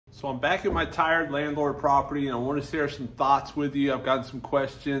So I'm back at my tired landlord property and I want to share some thoughts with you. I've gotten some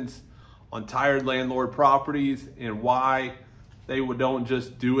questions on tired landlord properties and why they don't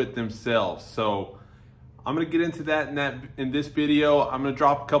just do it themselves. So I'm going to get into that in this video. I'm going to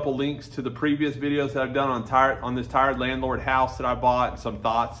drop a couple links to the previous videos that I've done on this tired landlord house that I bought, and some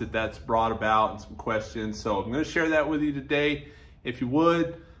thoughts that's brought about and some questions. So I'm going to share that with you today. If you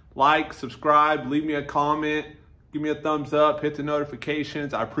would, like, subscribe, leave me a comment, give me a thumbs up, hit the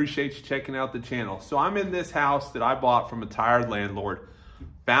notifications. I appreciate you checking out the channel. So I'm in this house that I bought from a tired landlord.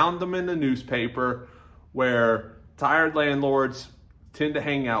 Found them in the newspaper where tired landlords tend to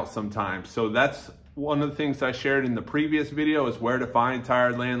hang out sometimes. So that's one of the things I shared in the previous video, is where to find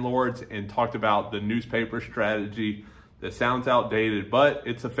tired landlords, and talked about the newspaper strategy that sounds outdated, but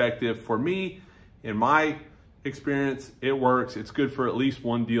it's effective for me. In my experience, it works. It's good for at least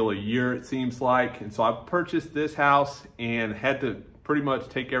one deal a year, it seems like. And so I purchased this house and had to pretty much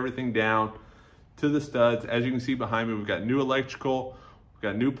take everything down to the studs. As you can see behind me, we've got new electrical, we've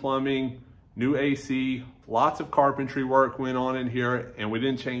got new plumbing, new AC, lots of carpentry work went on in here, and we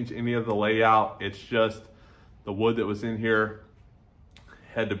didn't change any of the layout. It's just the wood that was in here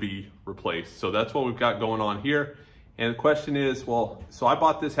had to be replaced. So that's what we've got going on here. And the question is, well, so I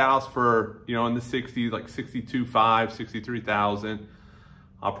bought this house for, in the 60s, like 62.5, 63,000.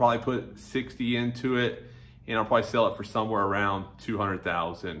 I'll probably put 60 into it, and I'll probably sell it for somewhere around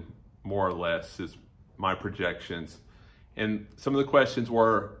 200,000, more or less, is my projections. And some of the questions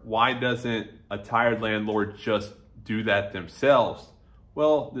were, why doesn't a tired landlord just do that themselves?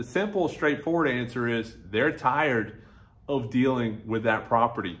 Well, the simple, straightforward answer is they're tired of dealing with that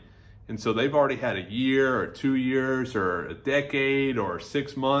property. And so they've already had a year or 2 years or a decade or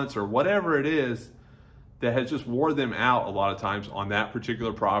 6 months or whatever it is that has just wore them out a lot of times on that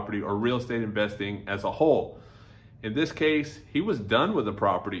particular property or real estate investing as a whole. In this case, he was done with the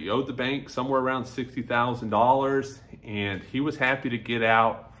property. He owed the bank somewhere around $60,000, and he was happy to get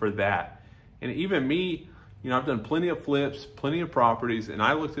out for that. And even me, I've done plenty of flips, plenty of properties, and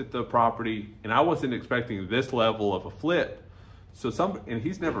I looked at the property and I wasn't expecting this level of a flip. And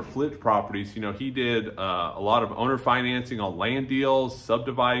he's never flipped properties. He did a lot of owner financing on land deals,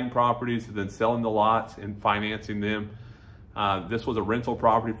 subdividing properties, and then selling the lots and financing them. This was a rental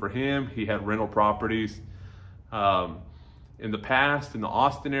property for him. He had rental properties. In the past, in the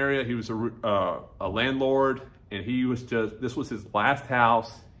Austin area, he was a landlord, and this was his last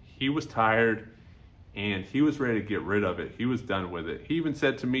house. He was tired and he was ready to get rid of it. He was done with it. He even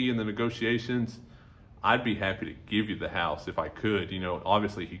said to me in the negotiations, I'd be happy to give you the house if I could.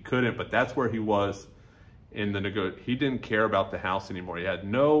 Obviously he couldn't, but that's where he was in the he didn't care about the house anymore. He had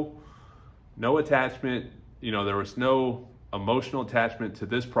no attachment. There was no emotional attachment to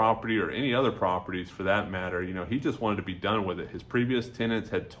this property or any other properties for that matter. He just wanted to be done with it. His previous tenants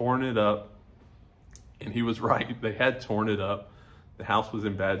had torn it up, and he was right. They had torn it up. The house was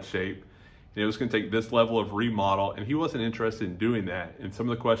in bad shape. And it was going to take this level of remodel, and he wasn't interested in doing that. And some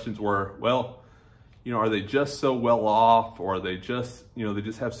of the questions were, well, are they just so well off, or are they just, they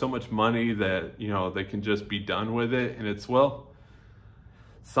just have so much money that, they can just be done with it? And it's, well,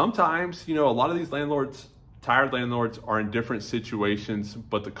 sometimes, a lot of these tired landlords are in different situations,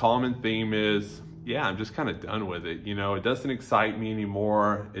 but the common theme is, yeah, I'm just kind of done with it. It doesn't excite me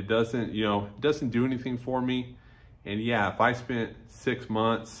anymore. It doesn't, it doesn't do anything for me. And yeah, if I spent 6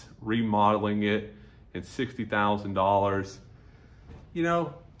 months remodeling it and $60,000,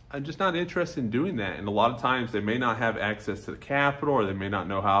 I'm just not interested in doing that. And a lot of times they may not have access to the capital, or they may not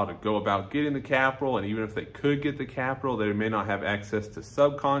know how to go about getting the capital. And even if they could get the capital, they may not have access to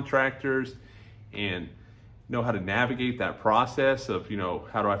subcontractors and know how to navigate that process of,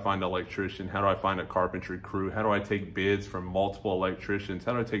 how do I find an electrician? How do I find a carpentry crew? How do I take bids from multiple electricians?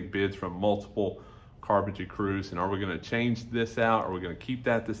 How do I take bids from multiple carpentry crews? And are we going to change this out? Are we going to keep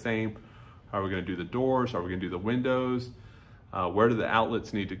that the same? How are we going to do the doors? Are we going to do the windows? Where do the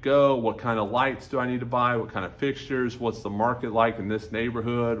outlets need to go? What kind of lights do I need to buy? What kind of fixtures? What's the market like in this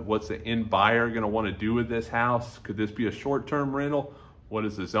neighborhood? What's the end buyer going to want to do with this house? Could this be a short-term rental? What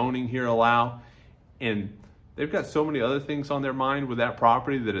does the zoning here allow? And they've got so many other things on their mind with that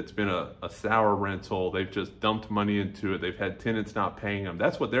property that it's been a sour rental. They've just dumped money into it. They've had tenants not paying them.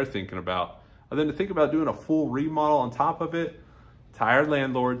 That's what they're thinking about. And then to think about doing a full remodel on top of it, tired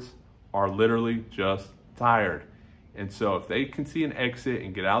landlords are literally just tired. And so if they can see an exit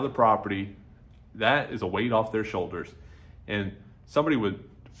and get out of the property, that is a weight off their shoulders. And somebody with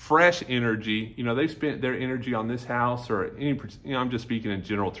fresh energy, they spent their energy on this house, or any, I'm just speaking in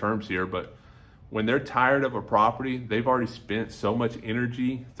general terms here, but when they're tired of a property, they've already spent so much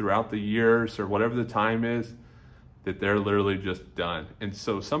energy throughout the years or whatever the time is. that they're literally just done. And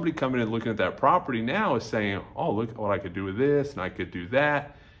so somebody coming in and looking at that property now is saying, oh, look at what I could do with this, and I could do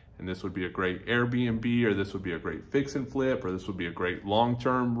that, and this would be a great Airbnb, or this would be a great fix and flip, or this would be a great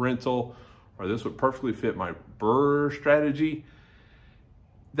long-term rental, or this would perfectly fit my BRRRR strategy.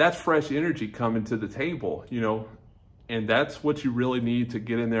 That's fresh energy coming to the table, you know, and that's what you really need to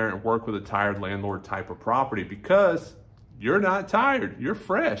get in there and work with a tired landlord type of property, because you're not tired, you're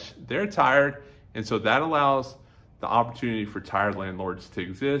fresh, they're tired. And so that allows the opportunity for tired landlords to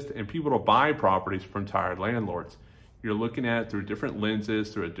exist and people to buy properties from tired landlords. You're looking at it through different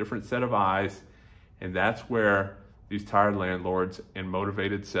lenses, through a different set of eyes, and that's where these tired landlords and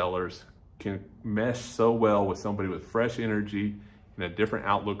motivated sellers can mesh so well with somebody with fresh energy and a different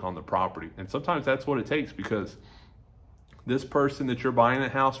outlook on the property. And sometimes that's what it takes, because this person that you're buying a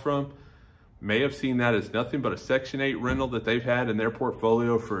house from may have seen that as nothing but a Section 8 rental that they've had in their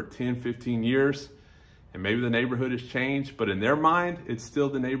portfolio for 10, 15 years. And maybe the neighborhood has changed, but in their mind, it's still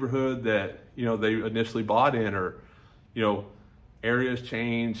the neighborhood that, you know, they initially bought in. Or, you know, areas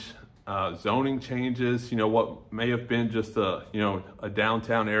change, zoning changes. You know, what may have been just a, you know, a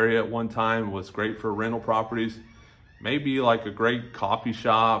downtown area at one time was great for rental properties. Maybe like a great coffee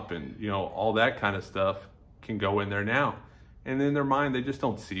shop and, you know, all that kind of stuff can go in there now. And in their mind, they just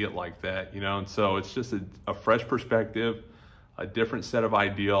don't see it like that, you know. And so it's just a fresh perspective, a different set of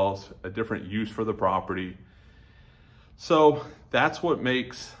ideals, a different use for the property. So that's what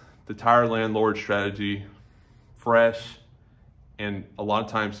makes the tired landlord strategy fresh. And a lot of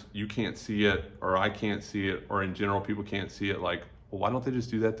times you can't see it, or I can't see it, or in general, people can't see it. Like, well, why don't they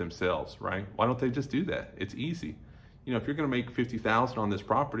just do that themselves, right? Why don't they just do that? It's easy. You know, if you're gonna make $50,000 on this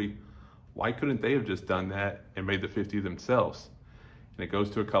property, why couldn't they have just done that and made the 50 themselves? And it goes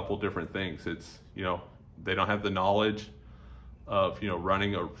to a couple different things. It's, you know, they don't have the knowledge of, you know,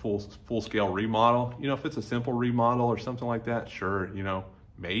 running a full scale remodel. You know, if it's a simple remodel or something like that, sure, you know,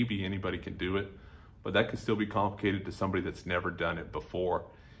 maybe anybody can do it, but that could still be complicated to somebody that's never done it before.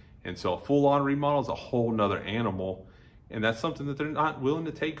 And so a full on remodel is a whole nother animal. And that's something that they're not willing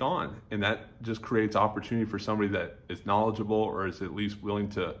to take on. And that just creates opportunity for somebody that is knowledgeable, or is at least willing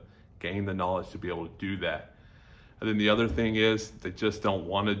to gain the knowledge to be able to do that. And then the other thing is they just don't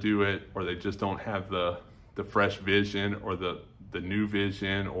want to do it, or they just don't have the fresh vision, or the new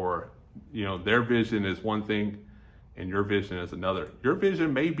vision, or, you know, their vision is one thing and your vision is another. Your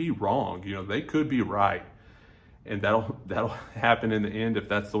vision may be wrong, you know, they could be right. And that'll happen in the end if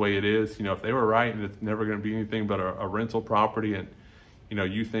that's the way it is. You know, if they were right and it's never going to be anything but a rental property, and, you know,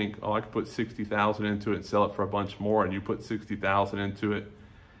 you think, oh, I could put 60,000 into it and sell it for a bunch more, and you put 60,000 into it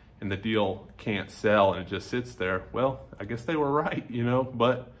and the deal can't sell and it just sits there. Well, I guess they were right, you know.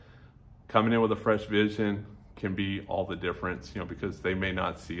 But coming in with a fresh vision can be all the difference, you know, because they may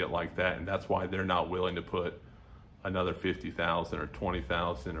not see it like that, and that's why they're not willing to put another 50,000 or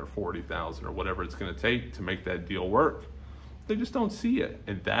 20,000 or 40,000 or whatever it's going to take to make that deal work. They just don't see it.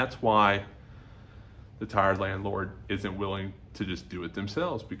 And that's why the tired landlord isn't willing to just do it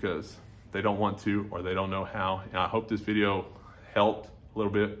themselves, because they don't want to, or they don't know how. And I hope this video helped a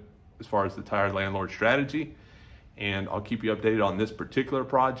little bit as far as the tired landlord strategy. And I'll keep you updated on this particular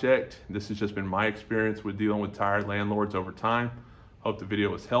project. This has just been my experience with dealing with tired landlords over time. Hope the video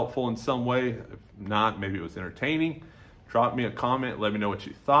was helpful in some way. If not, maybe it was entertaining. Drop me a comment, let me know what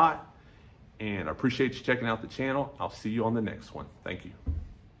you thought. And I appreciate you checking out the channel. I'll see you on the next one. Thank you.